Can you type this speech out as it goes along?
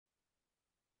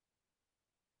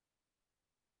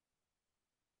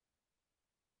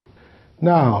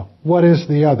Now, what is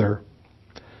the other?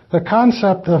 The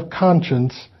concept of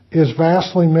conscience is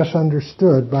vastly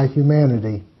misunderstood by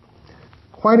humanity.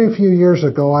 Quite a few years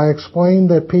ago, I explained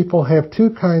that people have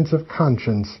two kinds of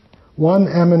conscience, one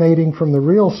emanating from the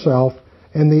real self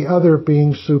and the other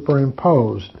being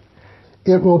superimposed.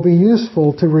 It will be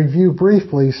useful to review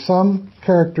briefly some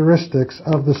characteristics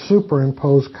of the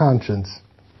superimposed conscience.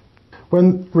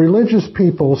 When religious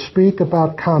people speak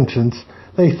about conscience,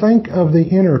 they think of the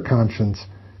inner conscience,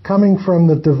 coming from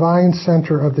the divine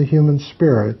center of the human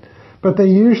spirit, but they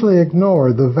usually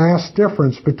ignore the vast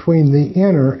difference between the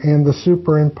inner and the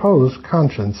superimposed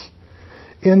conscience.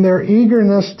 In their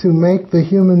eagerness to make the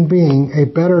human being a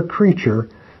better creature,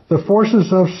 the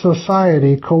forces of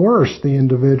society coerce the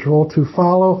individual to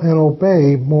follow and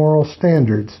obey moral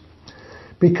standards.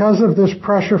 Because of this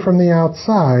pressure from the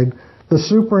outside, the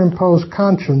superimposed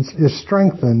conscience is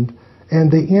strengthened and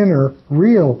the inner,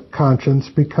 real conscience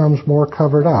becomes more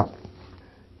covered up.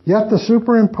 Yet the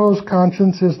superimposed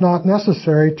conscience is not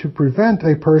necessary to prevent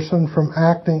a person from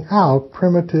acting out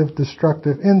primitive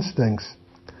destructive instincts.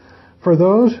 For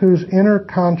those whose inner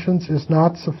conscience is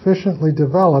not sufficiently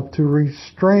developed to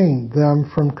restrain them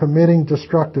from committing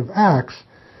destructive acts,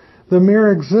 the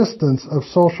mere existence of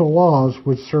social laws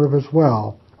would serve as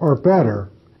well, or better,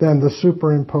 than the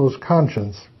superimposed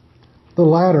conscience. The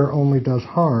latter only does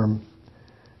harm.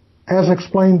 As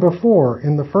explained before,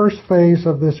 in the first phase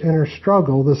of this inner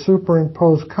struggle, the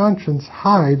superimposed conscience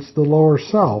hides the lower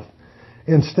self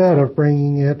instead of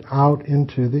bringing it out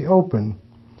into the open.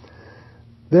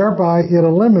 Thereby, it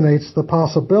eliminates the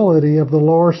possibility of the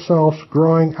lower self's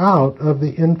growing out of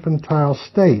the infantile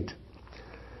state.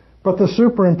 But the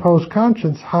superimposed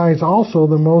conscience hides also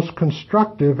the most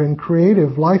constructive and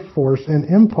creative life force and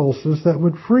impulses that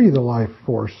would free the life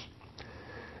force.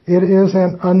 It is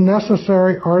an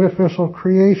unnecessary artificial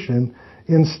creation,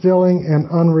 instilling an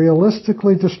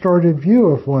unrealistically distorted view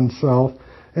of oneself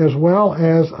as well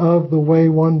as of the way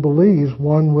one believes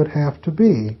one would have to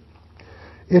be.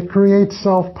 It creates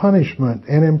self-punishment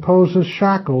and imposes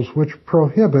shackles which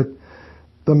prohibit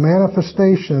the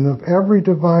manifestation of every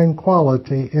divine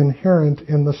quality inherent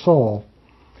in the soul.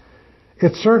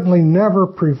 It certainly never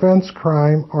prevents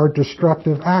crime or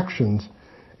destructive actions.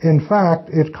 In fact,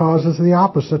 it causes the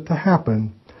opposite to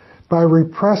happen. By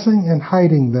repressing and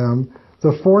hiding them,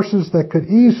 the forces that could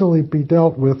easily be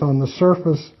dealt with on the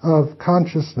surface of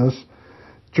consciousness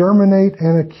germinate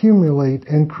and accumulate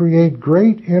and create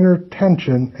great inner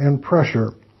tension and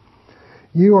pressure.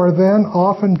 You are then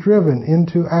often driven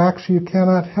into acts you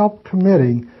cannot help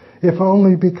committing, if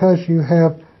only because you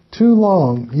have too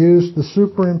long used the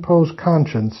superimposed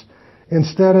conscience,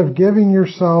 instead of giving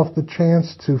yourself the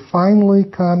chance to finally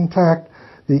contact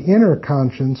the inner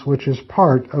conscience, which is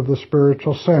part of the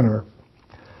spiritual center.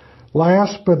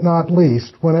 Last but not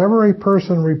least, whenever a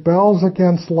person rebels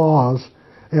against laws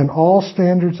and all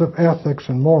standards of ethics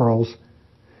and morals,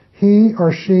 he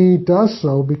or she does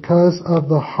so because of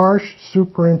the harsh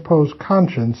superimposed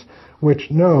conscience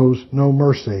which knows no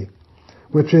mercy,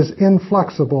 which is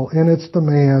inflexible in its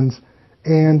demands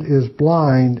and is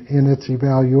blind in its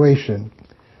evaluation.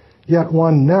 Yet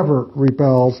one never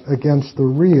rebels against the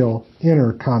real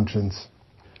inner conscience.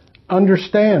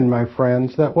 Understand, my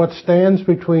friends, that what stands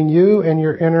between you and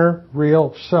your inner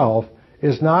real self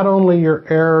is not only your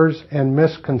errors and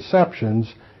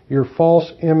misconceptions, your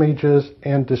false images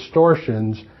and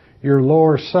distortions, your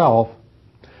lower self,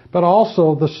 but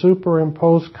also the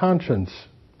superimposed conscience.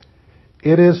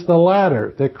 It is the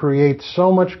latter that creates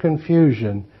so much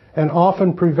confusion and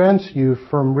often prevents you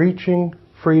from reaching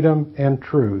freedom and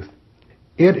truth.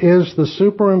 It is the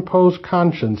superimposed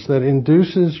conscience that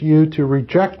induces you to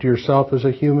reject yourself as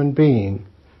a human being.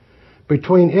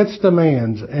 Between its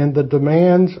demands and the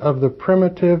demands of the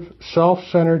primitive,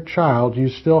 self-centered child you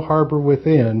still harbor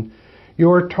within,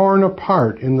 you are torn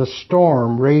apart in the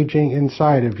storm raging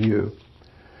inside of you.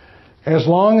 As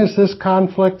long as this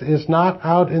conflict is not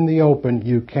out in the open,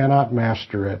 you cannot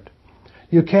master it.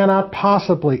 You cannot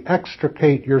possibly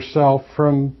extricate yourself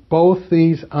from both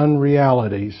these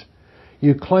unrealities.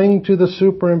 You cling to the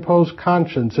superimposed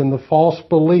conscience in the false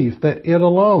belief that it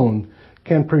alone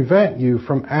can prevent you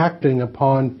from acting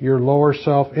upon your lower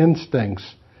self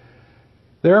instincts.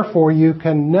 Therefore, you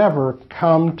can never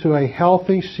come to a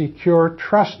healthy, secure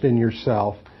trust in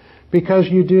yourself because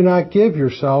you do not give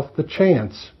yourself the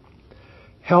chance.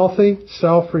 Healthy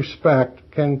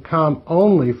self-respect can come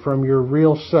only from your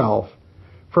real self,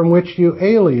 from which you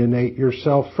alienate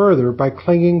yourself further by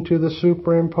clinging to the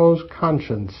superimposed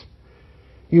conscience.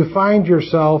 You find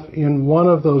yourself in one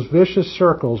of those vicious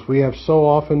circles we have so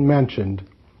often mentioned.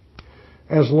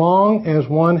 As long as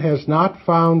one has not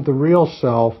found the real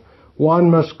self,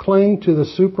 one must cling to the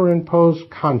superimposed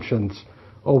conscience,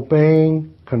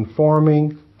 obeying,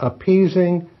 conforming,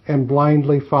 appeasing, and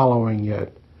blindly following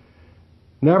it.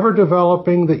 Never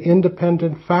developing the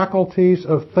independent faculties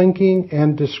of thinking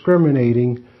and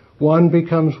discriminating, one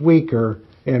becomes weaker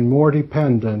and more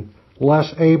dependent,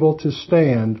 less able to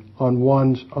stand on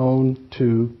one's own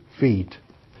 2 feet.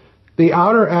 The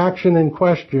outer action in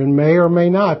question may or may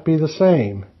not be the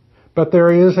same, but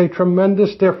there is a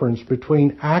tremendous difference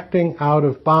between acting out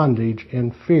of bondage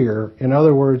and fear, in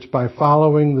other words, by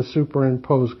following the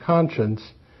superimposed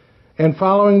conscience, and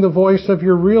following the voice of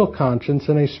your real conscience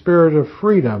in a spirit of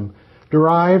freedom,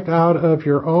 derived out of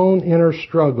your own inner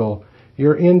struggle,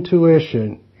 your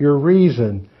intuition, your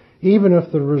reason, even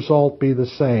if the result be the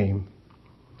same.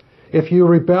 If you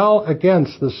rebel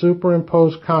against the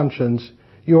superimposed conscience,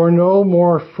 you are no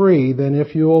more free than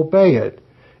if you obey it.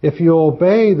 If you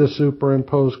obey the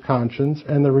superimposed conscience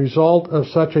and the result of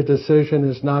such a decision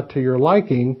is not to your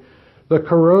liking, the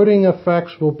corroding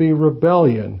effects will be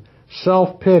rebellion,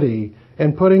 self-pity,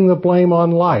 and putting the blame on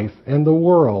life and the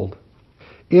world.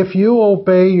 If you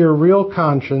obey your real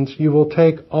conscience, you will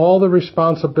take all the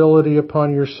responsibility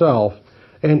upon yourself,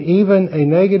 and even a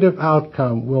negative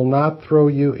outcome will not throw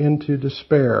you into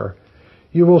despair.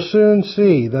 You will soon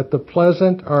see that the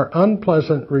pleasant or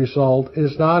unpleasant result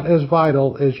is not as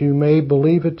vital as you may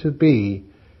believe it to be,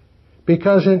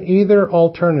 because in either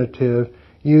alternative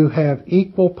you have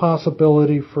equal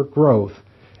possibility for growth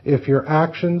if your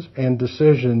actions and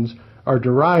decisions are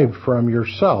derived from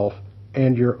yourself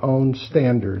and your own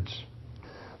standards.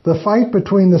 The fight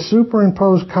between the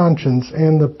superimposed conscience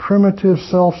and the primitive,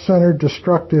 self-centered,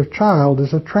 destructive child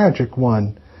is a tragic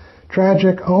one.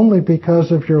 Tragic only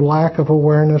because of your lack of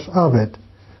awareness of it,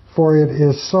 for it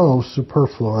is so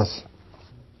superfluous.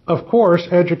 Of course,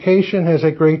 education has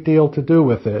a great deal to do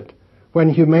with it. When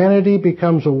humanity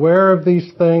becomes aware of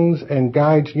these things and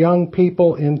guides young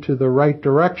people into the right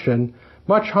direction,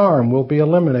 much harm will be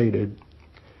eliminated.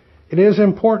 It is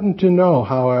important to know,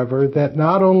 however, that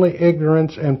not only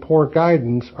ignorance and poor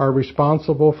guidance are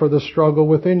responsible for the struggle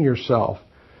within yourself,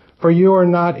 for you are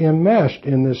not enmeshed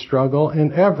in this struggle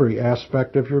in every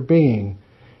aspect of your being.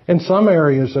 In some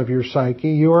areas of your psyche,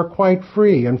 you are quite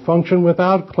free and function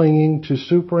without clinging to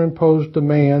superimposed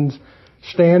demands,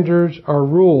 standards, or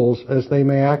rules as they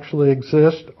may actually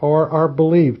exist or are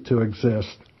believed to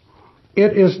exist.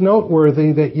 It is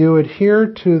noteworthy that you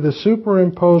adhere to the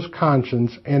superimposed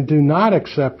conscience and do not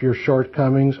accept your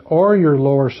shortcomings or your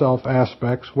lower self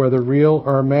aspects, whether real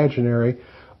or imaginary,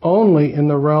 only in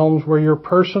the realms where your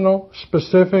personal,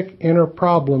 specific inner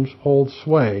problems hold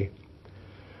sway.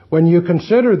 When you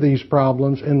consider these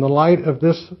problems in the light of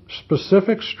this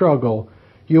specific struggle,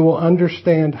 you will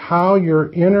understand how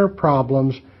your inner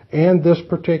problems and this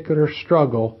particular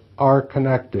struggle are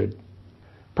connected.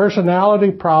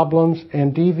 Personality problems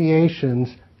and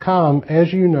deviations come,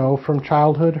 as you know, from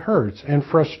childhood hurts and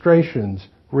frustrations,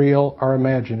 real or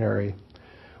imaginary.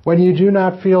 When you do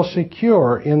not feel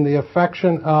secure in the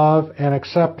affection of and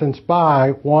acceptance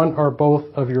by one or both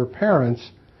of your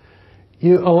parents,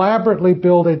 you elaborately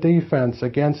build a defense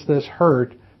against this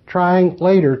hurt, trying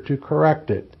later to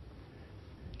correct it.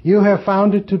 You have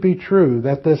found it to be true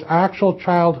that this actual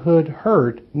childhood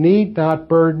hurt need not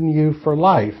burden you for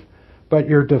life, but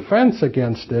your defense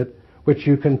against it, which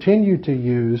you continue to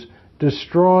use,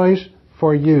 destroys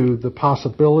for you the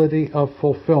possibility of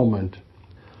fulfillment.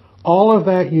 All of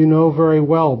that you know very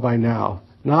well by now,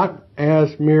 not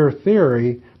as mere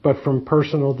theory, but from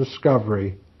personal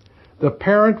discovery. The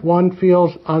parent one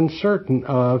feels uncertain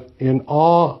of, in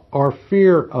awe or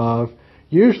fear of,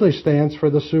 usually stands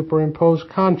for the superimposed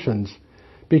conscience,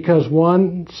 because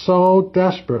one so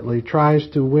desperately tries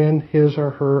to win his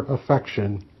or her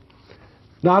affection.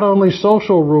 Not only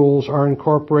social rules are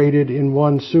incorporated in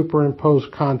one's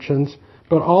superimposed conscience,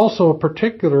 but also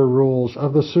particular rules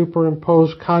of the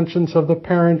superimposed conscience of the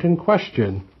parent in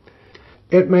question.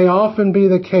 It may often be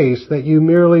the case that you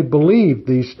merely believed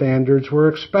these standards were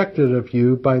expected of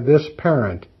you by this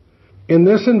parent. In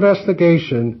this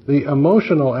investigation, the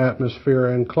emotional atmosphere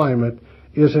and climate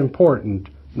is important,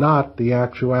 not the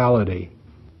actuality.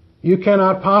 You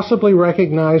cannot possibly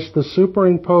recognize the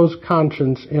superimposed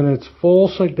conscience in its full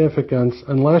significance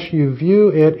unless you view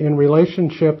it in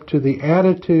relationship to the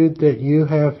attitude that you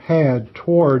have had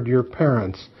toward your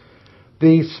parents,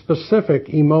 the specific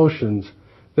emotions,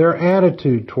 their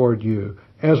attitude toward you,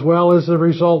 as well as the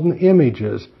resultant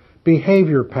images,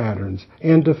 behavior patterns,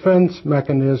 and defense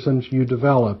mechanisms you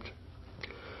developed.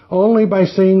 Only by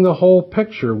seeing the whole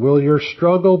picture will your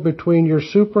struggle between your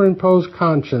superimposed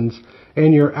conscience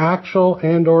and your actual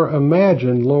and/or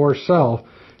imagined lower self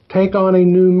take on a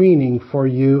new meaning for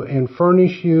you and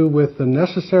furnish you with the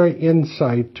necessary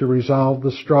insight to resolve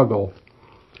the struggle.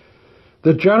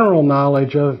 The general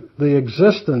knowledge of the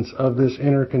existence of this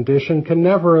inner condition can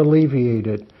never alleviate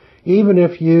it, even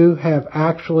if you have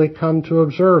actually come to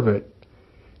observe it.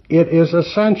 It is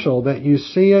essential that you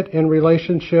see it in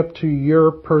relationship to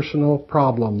your personal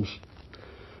problems.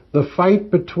 The fight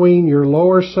between your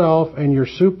lower self and your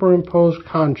superimposed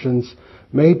conscience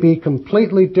may be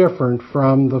completely different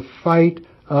from the fight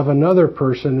of another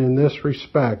person in this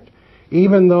respect,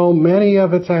 even though many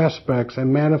of its aspects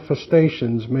and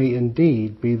manifestations may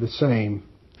indeed be the same.